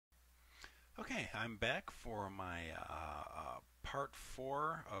Okay, I'm back for my part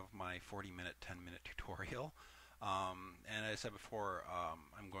 4 of my 40-minute, 10-minute tutorial. And as I said before,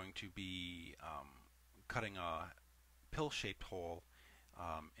 I'm going to be cutting a pill-shaped hole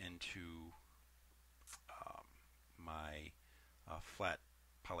into my flat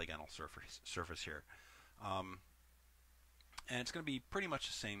polygonal surface here. Um, and it's going to be pretty much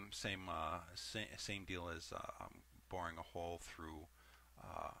the same deal as boring a hole through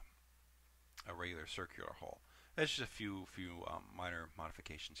a regular circular hole. There's just a few minor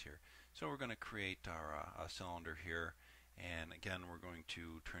modifications here. So we're going to create our cylinder here, and again we're going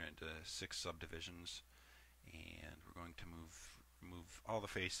to turn it into 6 subdivisions, and we're going to move all the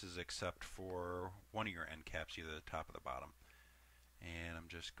faces except for one of your end caps, either the top or the bottom. And I'm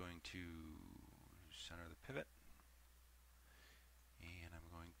just going to center the pivot, and I'm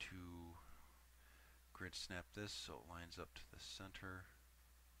going to grid snap this so it lines up to the center.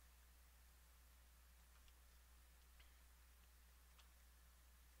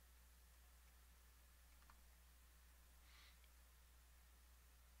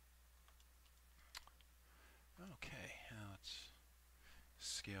 Okay, now let's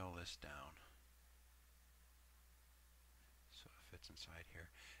scale this down so it fits inside here.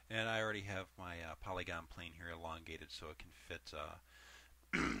 And I already have my polygon plane here elongated so it can fit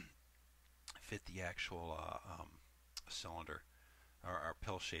fit the actual cylinder or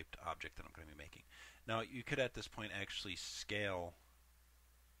pill-shaped object that I'm going to be making. Now you could at this point actually scale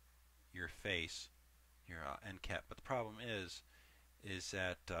your face, your end cap, but the problem is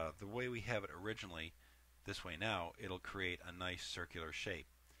that the way we have it originally, this way now, it'll create a nice circular shape.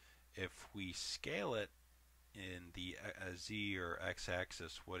 If we scale it in the Z or X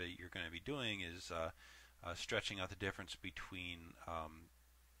axis, what you're going to be doing is stretching out the difference between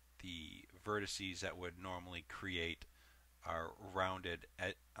the vertices that would normally create our rounded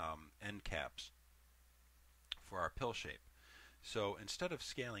end caps for our pill shape. So instead of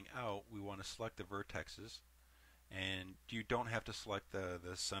scaling out, we want to select the vertexes, and you don't have to select the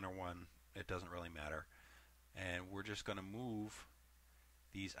center one, it doesn't really matter. And we're just going to move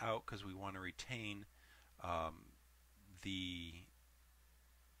these out because we want to retain the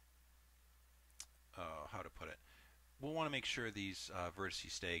how to put it. We'll want to make sure these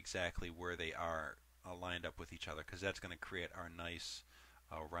vertices stay exactly where they are lined up with each other, because that's going to create our nice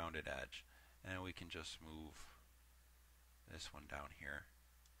rounded edge. And we can just move this one down here.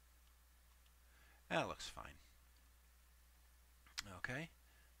 That looks fine. Okay.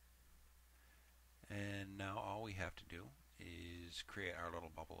 And now all we have to do is create our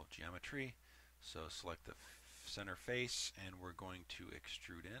little bubble of geometry. So select the center face, and we're going to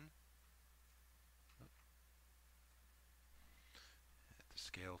extrude in. Hit the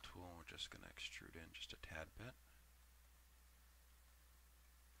scale tool, and we're just going to extrude in just a tad bit.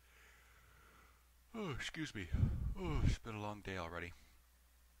 Oh, excuse me. Oh, it's been a long day already.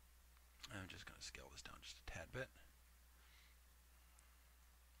 I'm just going to scale this down just a tad bit.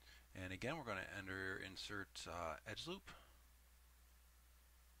 And again, we're going to insert edge loop.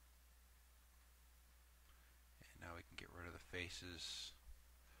 And now we can get rid of the faces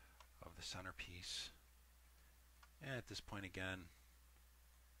of the centerpiece. And at this point again,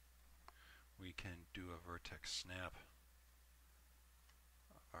 we can do a vertex snap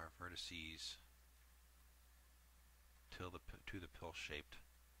of our vertices to the pill-shaped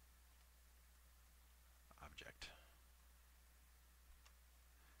object.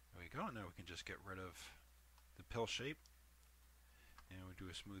 There we go. Now we can just get rid of the pill shape, and we'll do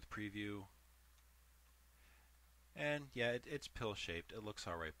a smooth preview. And yeah, it's pill shaped. It looks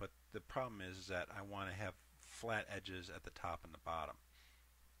alright, but the problem is that I want to have flat edges at the top and the bottom.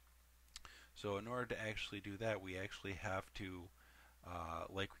 So in order to actually do that, we actually have to,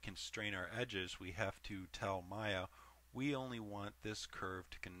 like we can strain our edges, we have to tell Maya we only want this curve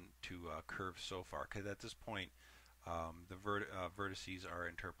to curve so far, because at this point the vertices are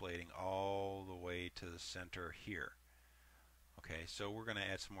interpolating all the way to the center here. Okay, so we're going to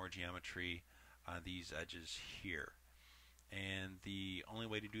add some more geometry on these edges here. And the only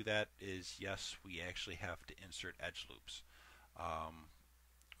way to do that is, yes, we actually have to insert edge loops,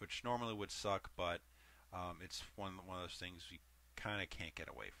 which normally would suck, but it's one of those things we kind of can't get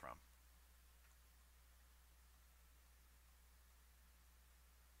away from.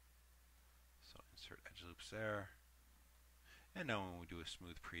 So insert edge loops there. And now when we do a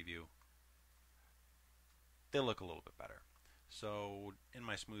smooth preview, they look a little bit better. So in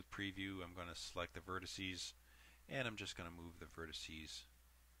my smooth preview, I'm going to select the vertices, and I'm just going to move the vertices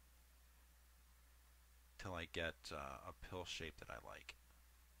till I get a pill shape that I like.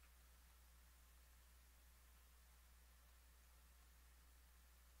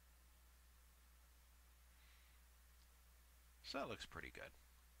 So that looks pretty good.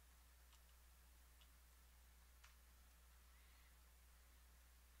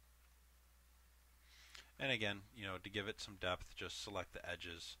 And again, you know, to give it some depth, just select the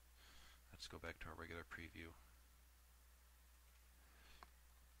edges. Let's go back to our regular preview.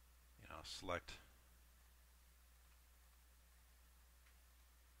 You know, select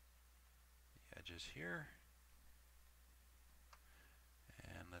the edges here.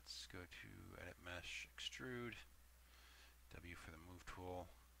 And let's go to Edit Mesh, Extrude, W for the Move tool.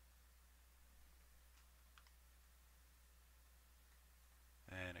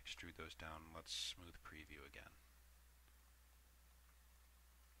 And extrude those down. Let's smooth preview again.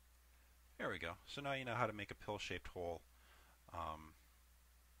 There we go. So now you know how to make a pill-shaped hole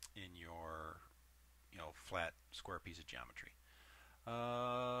in your, you know, flat square piece of geometry.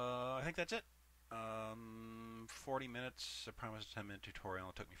 I think that's it. 40 minutes. I promised a 10-minute tutorial.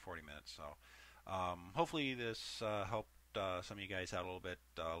 It took me 40 minutes. So hopefully this helped some of you guys out a little bit.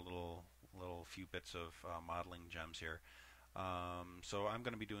 Little few bits of modeling gems here. So I'm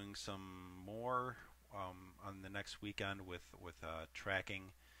going to be doing some more on the next weekend with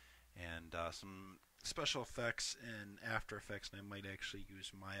tracking and some special effects in After Effects, and I might actually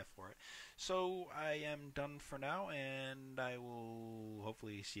use Maya for it. So I am done for now, and I will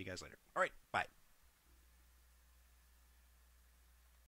hopefully see you guys later. All right, bye.